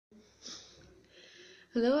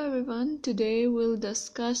Hello everyone, today we'll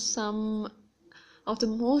discuss some of the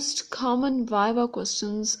most common Viva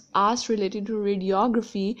questions asked related to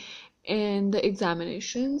radiography in the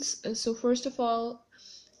examinations. So first of all,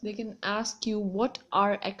 they can ask you what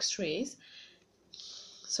are X-rays.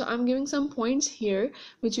 So I'm giving some points here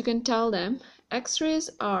which you can tell them. X-rays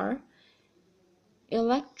are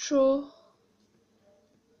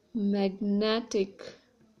electromagnetic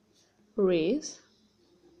rays.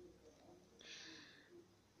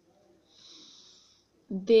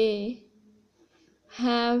 They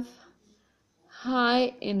have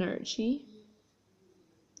high energy.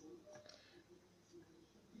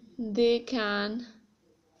 They can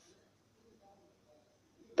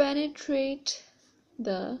penetrate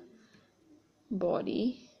the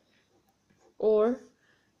body or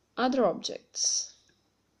other objects.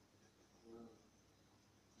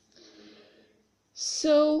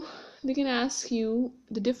 So they can ask you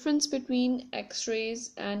the difference between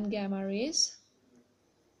X-rays and gamma rays.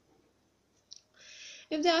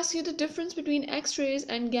 If they ask you the difference between X-rays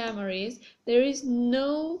and gamma rays, there is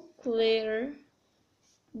no clear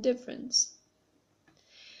difference.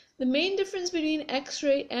 The main difference between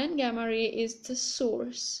X-ray and gamma ray is the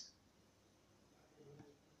source.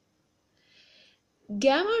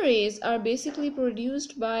 Gamma rays are basically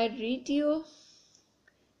produced by radioactive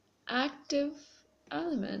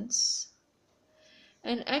elements,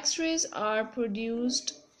 and X-rays are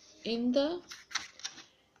produced in the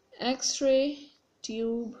X-ray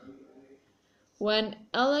tube when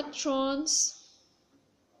electrons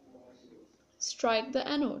strike the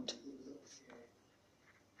anode.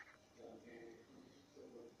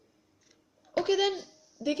 Okay, then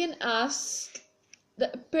they can ask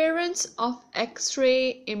the appearance of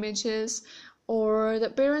X-ray images or the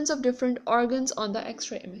appearance of different organs on the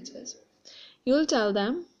X-ray images. You'll tell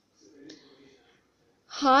them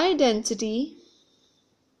high density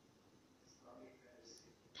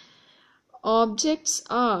objects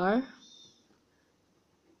are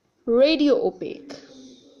radio opaque.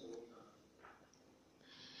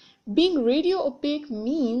 Being radio opaque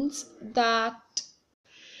means that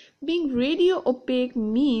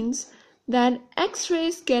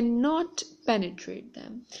X-rays cannot penetrate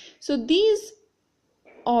them. So these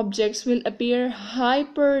objects will appear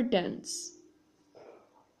hyperdense.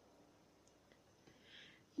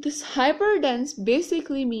 This hyperdense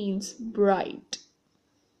basically means bright.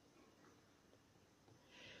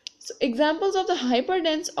 So examples of the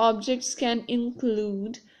hyperdense objects can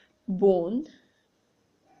include bone,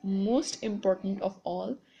 most important of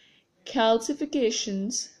all,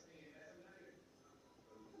 calcifications,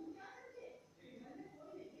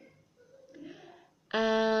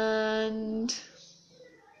 and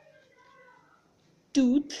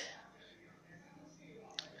tooth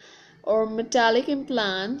or metallic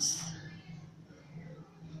implants,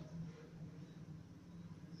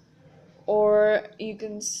 or you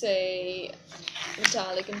can say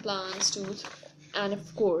metallic implants, tooth, and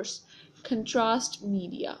of course contrast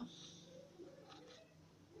media.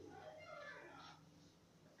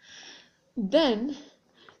 Then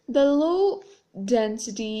the low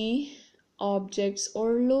density objects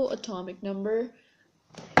or low atomic number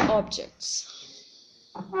objects.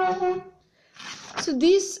 So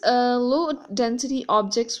these low density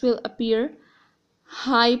objects will appear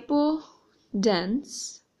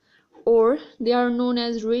hypodense, or they are known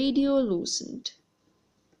as radiolucent.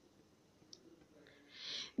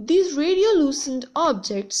 These radiolucent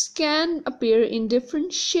objects can appear in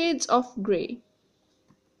different shades of gray.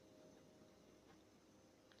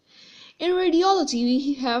 In radiology,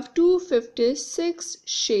 we have 256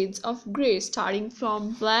 shades of gray, starting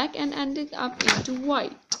from black and ending up into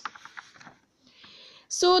white.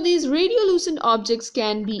 So these radiolucent objects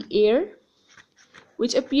can be air,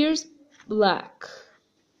 which appears black,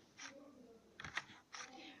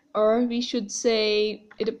 or we should say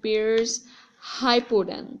it appears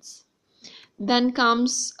hypodense. Then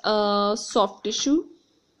comes soft tissue.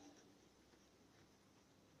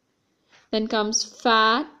 Then comes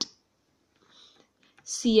fat,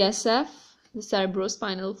 CSF, the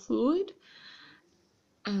cerebrospinal fluid,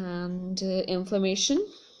 and inflammation.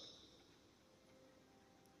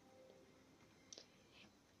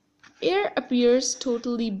 Air appears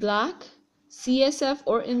totally black. CSF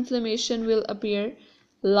or inflammation will appear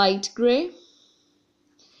light gray.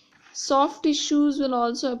 Soft tissues will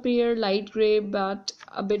also appear light gray but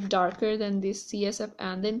a bit darker than this CSF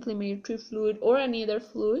and the inflammatory fluid or any other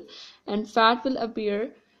fluid, and fat will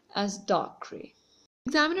appear as dark gray.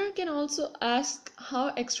 Examiner can also ask how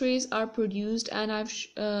X-rays are produced, and I've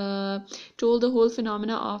told the whole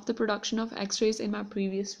phenomena of the production of X-rays in my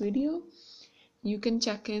previous video. You can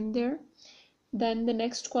check in there. Then the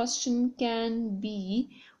next question can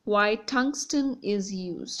be why tungsten is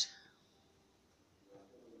used.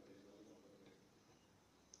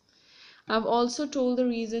 I've also told the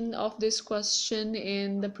reason of this question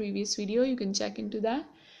in the previous video. You can check into that.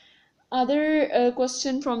 Other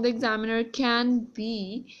question from the examiner can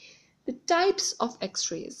be the types of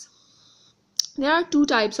X-rays. There are two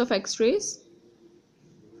types of X-rays: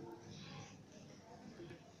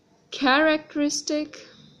 characteristic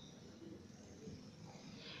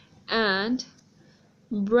and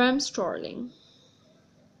Bremsstrahlung.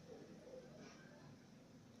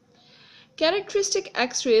 Characteristic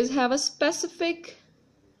X-rays have a specific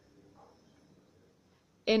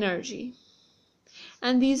energy,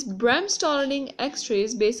 and these Bremsstrahlung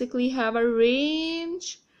X-rays basically have a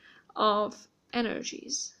range of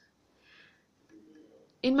energies.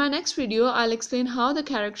 In my next video, I'll explain how the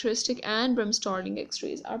characteristic and Bremsstrahlung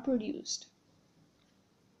X-rays are produced.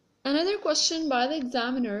 Another question by the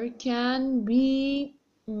examiner can be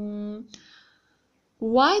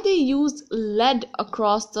why they use lead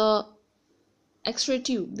across the X-ray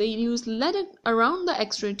tube. They use lead around the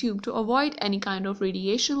X-ray tube to avoid any kind of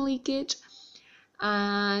radiation leakage.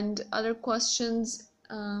 And other questions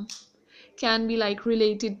can be like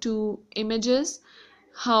related to images.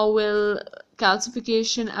 How will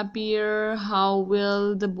calcification appear? How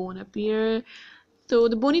will the bone appear? So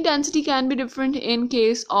the bony density can be different in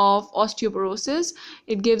case of osteoporosis.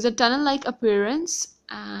 It gives a tunnel-like appearance.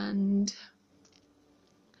 And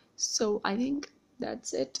so I think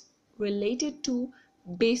that's it related to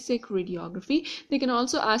basic radiography. They can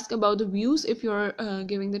also ask about the views if you're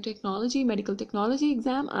giving the medical technology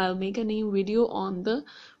exam. I'll make a new video on the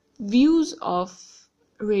views of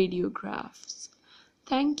radiographs.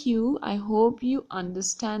 Thank you. I hope you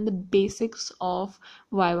understand the basics of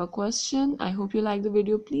Viva question. I hope you like the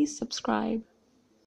video. Please subscribe.